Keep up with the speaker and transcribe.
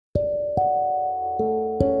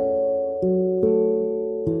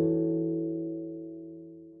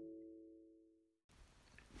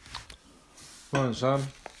Morning, Sam.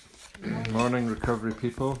 Morning, recovery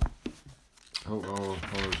people. Hope all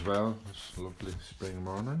is well this lovely spring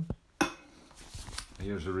morning.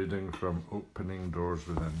 Here's a reading from Opening Doors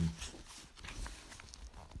Within.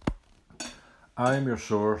 I am your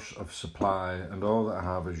source of supply, and all that I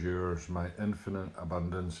have is yours. My infinite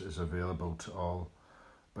abundance is available to all,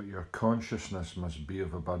 but your consciousness must be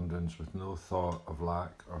of abundance with no thought of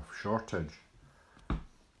lack or shortage.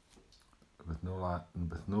 With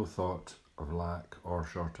no thought of lack or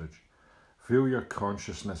shortage. Feel your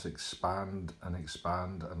consciousness expand and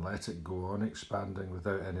let it go on expanding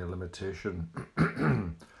without any limitation.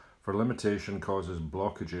 For limitation causes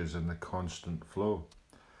blockages in the constant flow.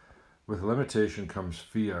 With limitation comes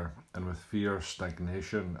fear, and with fear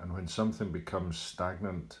stagnation, and when something becomes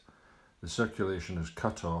stagnant, the circulation is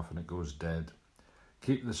cut off and it goes dead.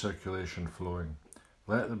 Keep the circulation flowing.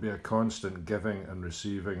 Let there be a constant giving and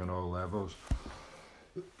receiving on all levels.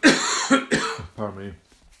 Pardon me.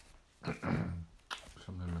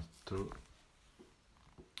 Something in my throat.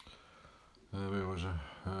 Where was I?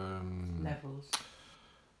 Levels.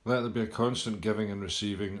 Let there be a constant giving and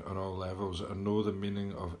receiving on all levels, and know the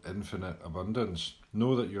meaning of infinite abundance.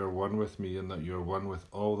 Know that you are one with me, and that you are one with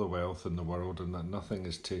all the wealth in the world, and that nothing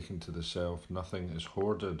is taken to the self, nothing is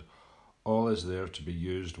hoarded. All is there to be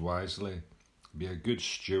used wisely. Be a good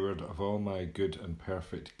steward of all my good and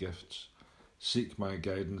perfect gifts. Seek my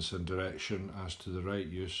guidance and direction as to the right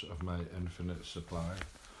use of my infinite supply.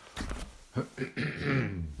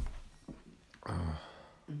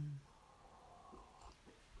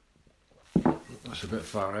 That's a bit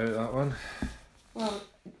far out, that one. Well,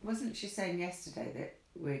 wasn't she saying yesterday that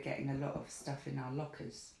we're getting a lot of stuff in our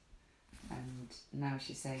lockers, and now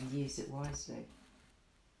she's saying use it wisely?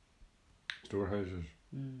 Storehouses.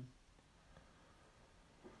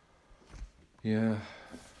 Yeah,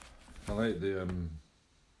 I like the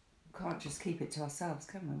Can't just keep it to ourselves,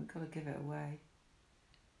 can we? We've got to give it away.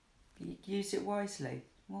 Use it wisely.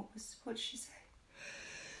 What did she say?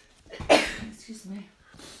 Excuse me.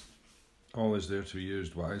 all is there to be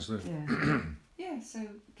used wisely. Yeah. Yeah, so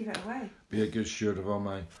give it away. Be a good steward of all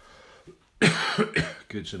my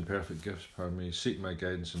goods and perfect gifts, pardon me. Seek my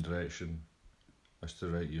guidance and direction as to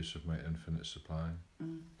the right use of my infinite supply.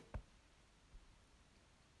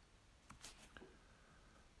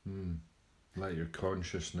 Let your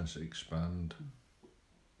consciousness expand.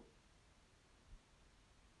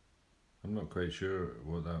 I'm not quite sure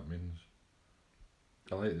what that means.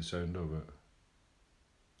 I like the sound of it.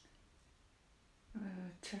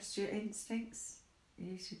 Trust your instincts.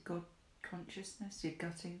 Use your God consciousness, your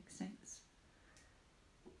gut instincts.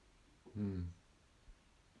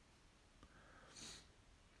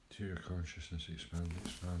 To your consciousness expand.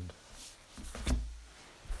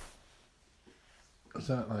 Is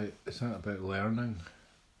that about learning?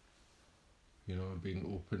 You know, being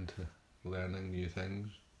open to learning new things?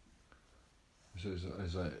 Is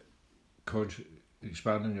that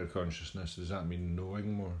expanding your consciousness, does that mean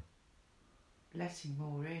knowing more? Letting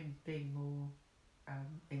more in, being more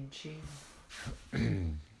in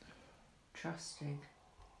tune. Trusting.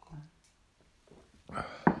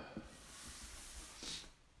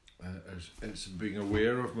 It's being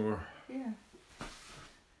aware of more. Yeah.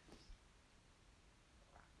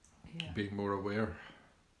 Being more aware.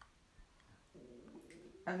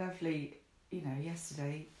 A lovely,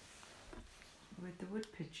 yesterday with the wood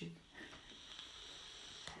pigeon.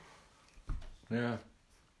 Yeah.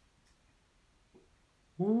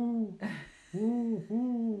 Woo! Woo!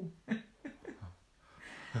 Woo!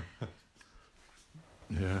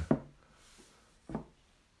 Yeah.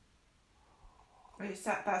 It's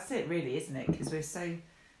that's it really, isn't it? Because we're so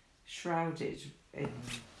shrouded in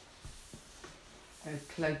a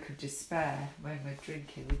cloak of despair when we're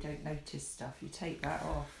drinking. We don't notice stuff. You take that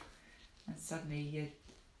off and suddenly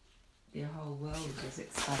your whole world is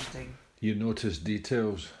expanding. You notice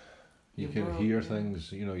details. You Your can world, hear yeah.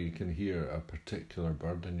 things, you can hear a particular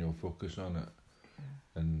bird and you'll focus on it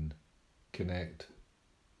and connect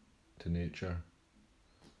to nature.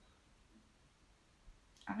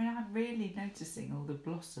 I mean, I'm really noticing all the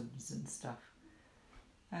blossoms and stuff.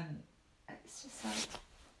 And it's just like,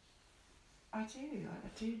 I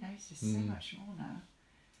do notice so much more now.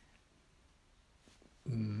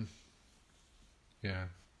 Yeah.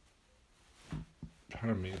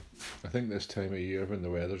 Pardon me. I think this time of year when the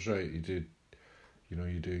weather's right, you do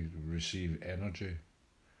receive energy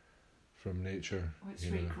from nature. Well, it's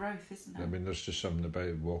regrowth, isn't it? I mean, there's just something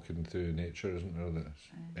about walking through nature, isn't there, that's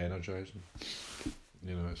energising.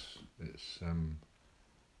 It's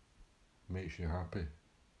makes you happy.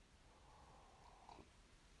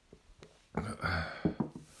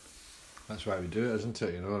 That's why we do it, isn't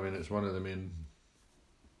it? I mean, it's one of the main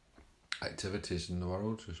activities in the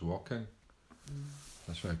world, just walking.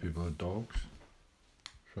 That's why people have dogs.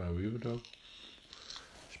 That's why we have a dog.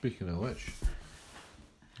 Speaking of which,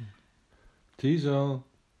 Teasel.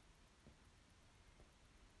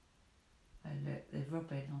 Oh look, they're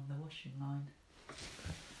Robin on the washing line.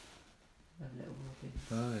 The little Robin.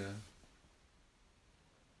 Oh yeah.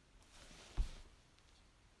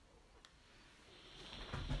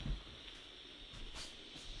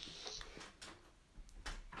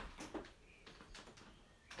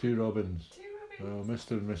 Two Robins. Oh,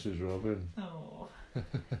 Mr. and Mrs. Robin. Oh.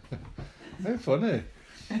 How funny.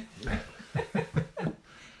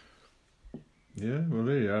 Yeah, well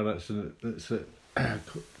there you are. That's a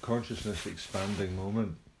consciousness expanding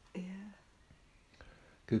moment. Yeah.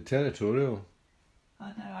 Good territorial. I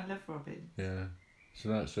know, I love Robin. Yeah. So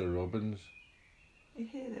that's our Robins. You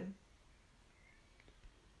hear them?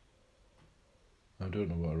 I don't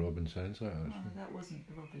know what a robin sounds like actually. Oh, that wasn't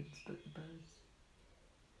the robins, but the birds.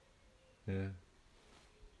 Yeah.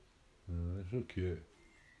 Oh, they're so cute.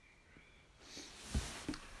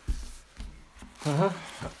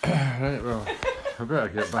 Right, well, I better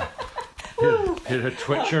get back. Here are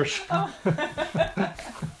twitchers. Oh,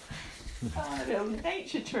 a little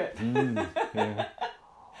nature trip. Yeah.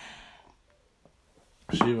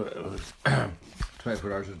 See what it was.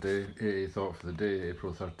 24 hours a day, AA thought for the day,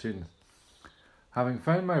 April 13th. Having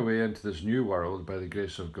found my way into this new world by the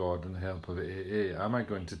grace of God and the help of AA, am I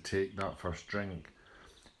going to take that first drink?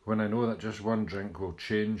 When I know that just one drink will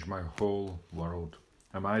change my whole world,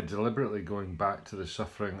 am I deliberately going back to the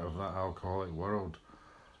suffering of that alcoholic world?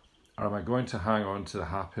 Or am I going to hang on to the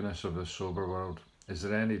happiness of the sober world? Is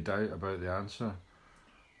there any doubt about the answer?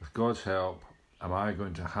 With God's help, am I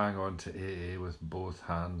going to hang on to AA with both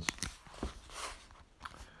hands?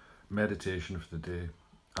 Meditation for the day.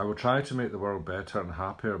 I will try to make the world better and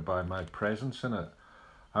happier by my presence in it.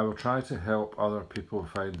 I will try to help other people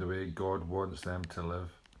find the way God wants them to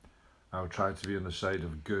live. I will try to be on the side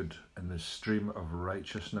of good in the stream of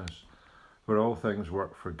righteousness, where all things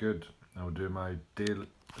work for good. I will do my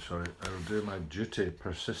duty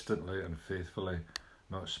persistently and faithfully,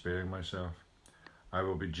 not sparing myself. I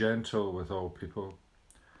will be gentle with all people.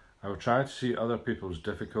 I will try to see other people's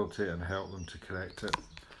difficulty and help them to correct it.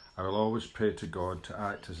 I will always pray to God to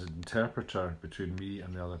act as an interpreter between me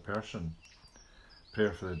and the other person.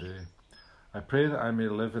 Prayer for the day. I pray that I may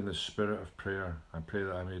live in the spirit of prayer. I pray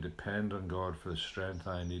that I may depend on God for the strength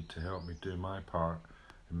I need to help me do my part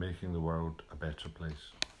in making the world a better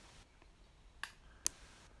place.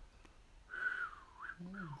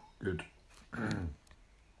 Good.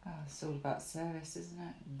 It's all about service, isn't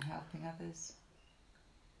it? And helping others.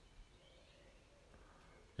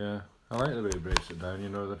 Yeah, I like the way he breaks it down. You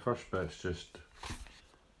know, the first bit's just...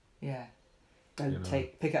 Yeah. Don't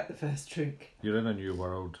pick up the first drink. You're in a new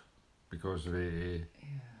world because of AA.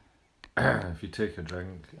 Yeah. If you take a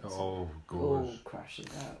drink, it all goes... All crashes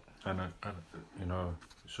out. And you know,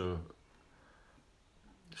 so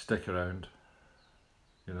stick around.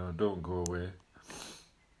 You know, don't go away.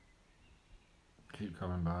 Keep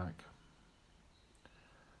coming back.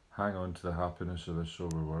 Hang on to the happiness of a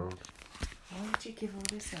sober world. Why would you give all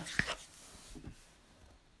this up?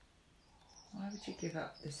 Why would you give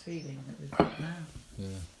up this feeling that we've got now? Yeah.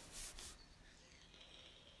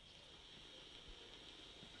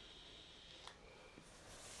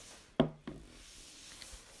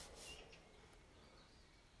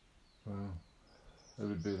 Well, it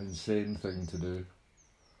would be an insane thing to do.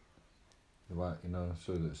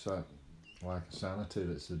 So it's that lack of sanity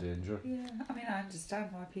that's the danger. Yeah, I mean, I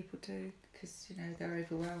understand why people do, because, they're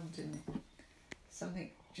overwhelmed and something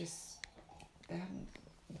just, they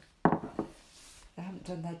haven't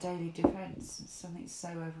done their daily defence, and something's so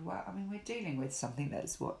overwhelmed. I mean, we're dealing with something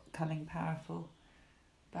that's cunning, powerful,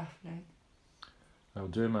 baffling. I'll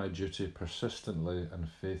do my duty persistently and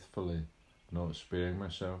faithfully, not sparing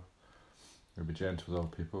myself. I'll be gentle with all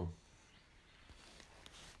people.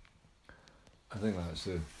 I think that's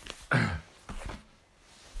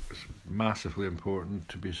it's massively important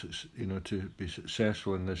to be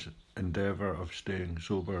successful in this endeavour of staying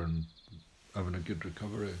sober and having a good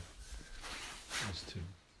recovery. Is to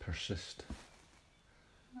persist.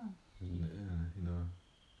 And,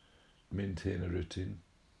 maintain a routine.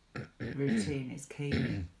 Routine is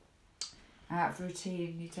key. Out of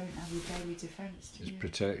routine, you don't have your daily defence, do you? It's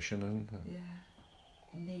protection, isn't it?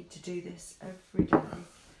 Yeah. You need to do this every day.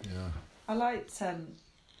 Yeah. I liked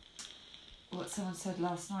what someone said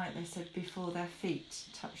last night. They said before their feet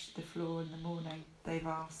touched the floor in the morning, they've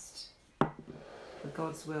asked for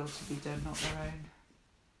God's will to be done, not their own.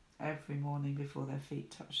 Every morning before their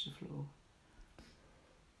feet touch the floor.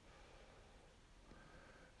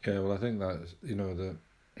 Yeah, well, I think that's, the,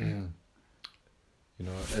 in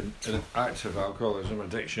active alcoholism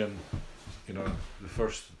addiction, the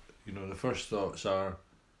first thoughts are,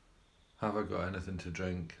 have I got anything to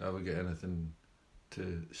drink? Have I got anything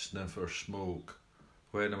to sniff or smoke?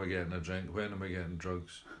 When am I getting a drink? When am I getting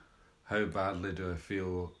drugs? How badly do I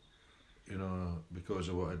feel, because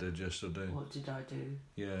of what I did yesterday? What did I do?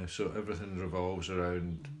 Yeah, so everything revolves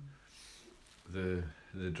around the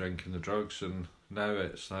drink and the drugs, and now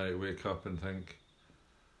it's like wake up and think,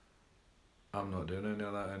 I'm not doing any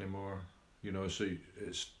of that anymore. So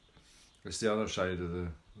it's the other side of the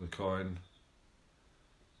coin.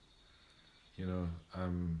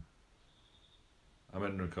 I'm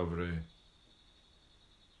in recovery.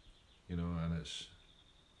 And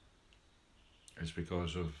it's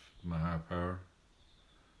because of my higher power,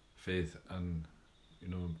 faith, and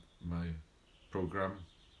my program.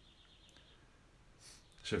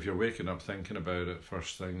 So if you're waking up thinking about it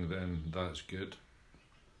first thing, then that's good.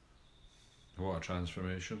 What a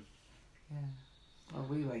transformation. Yeah. Well,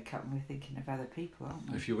 we wake up and we're thinking of other people, aren't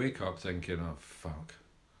we? If you wake up thinking, oh fuck,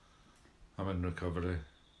 I'm in recovery,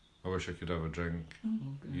 I wish I could have a drink,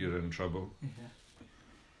 you're in trouble. Yeah.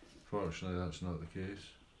 Fortunately, that's not the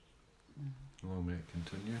case. We'll make it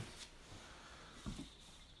continue.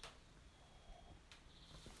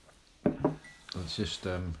 It's just,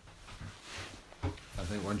 I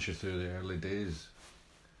think once you're through the early days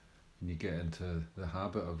and you get into the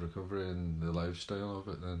habit of recovery and the lifestyle of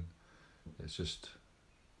it, then it's just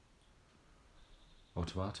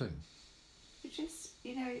automatic. It's just,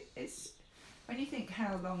 it's when you think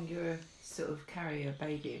how long you sort of carry a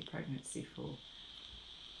baby in pregnancy for,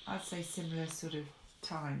 I'd say similar sort of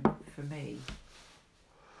time for me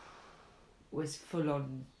was full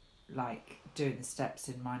on, like doing the steps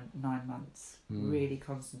in my 9 months, really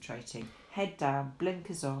concentrating, head down,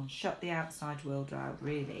 blinkers on, shut the outside world out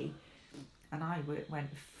really, and I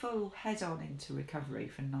went full head on into recovery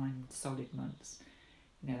for 9 solid months,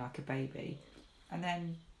 like a baby, and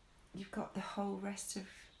then you've got the whole rest of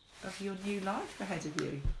your new life ahead of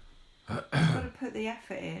you. You've got to put the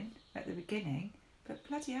effort in at the beginning, but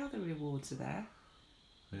bloody hell, the rewards are there.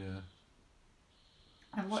 Yeah.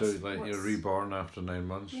 And you're reborn after 9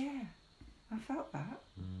 months. Yeah, I felt that.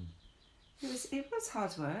 It was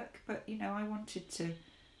hard work, but I wanted to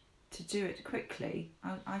do it quickly.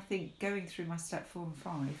 I think going through my step 4 and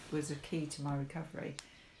 5 was a key to my recovery.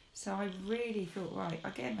 So I really thought, right, I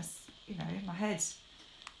get in my head,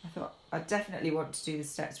 I thought I definitely want to do the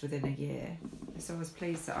steps within a year. So I was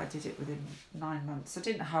pleased that I did it within 9 months. I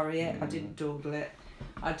didn't hurry it, I didn't dawdle it.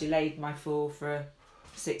 I delayed my 4 for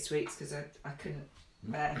 6 weeks because I couldn't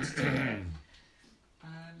bear to do it.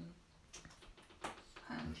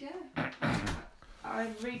 And yeah,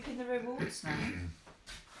 I'm reaping the rewards now.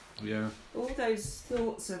 Yeah. All those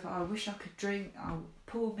thoughts of, I wish I could drink, oh,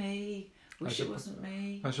 poor me, wish it wasn't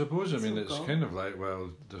me. I suppose, it's gone. kind of like,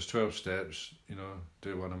 well, there's 12 steps,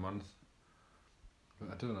 do one a month.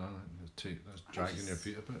 But I don't know, that's dragging your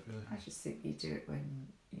feet a bit, really. I just think you do it when,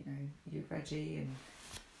 you're ready.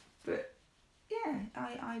 But yeah,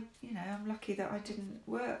 I'm lucky that I didn't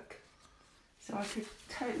work. So I could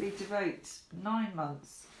totally devote 9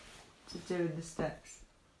 months to doing the steps.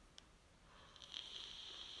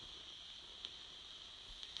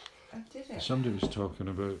 I did it. Somebody was talking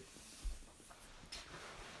about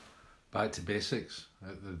back to basics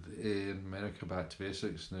at the AA in America, back to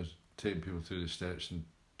basics, and they're taking people through the steps in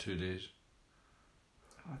 2 days.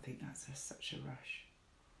 Oh, I think that's such a rush.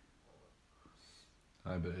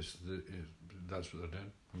 Aye, but that's what they're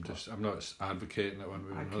doing. I'm not advocating it one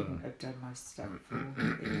way or another. I couldn't have done my step 4.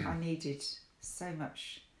 I needed so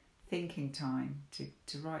much thinking time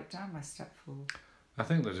to write down my step 4. I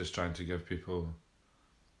think they're just trying to give people,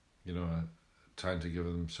 trying to give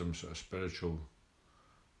them some sort of spiritual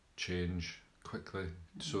change quickly,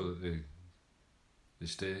 so that they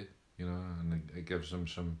stay, and it gives them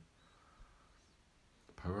some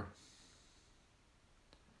power.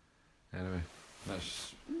 Anyway,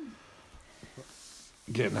 that's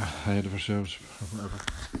getting ahead of ourselves or whatever.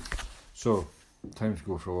 So, time to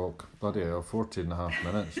go for a walk. Bloody hell, 14.5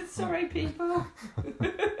 minutes. Sorry, people.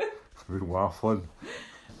 We're waffling.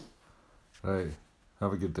 Right,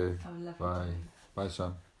 have a good day. Have a lovely Bye. day. Bye,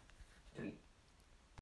 Sam.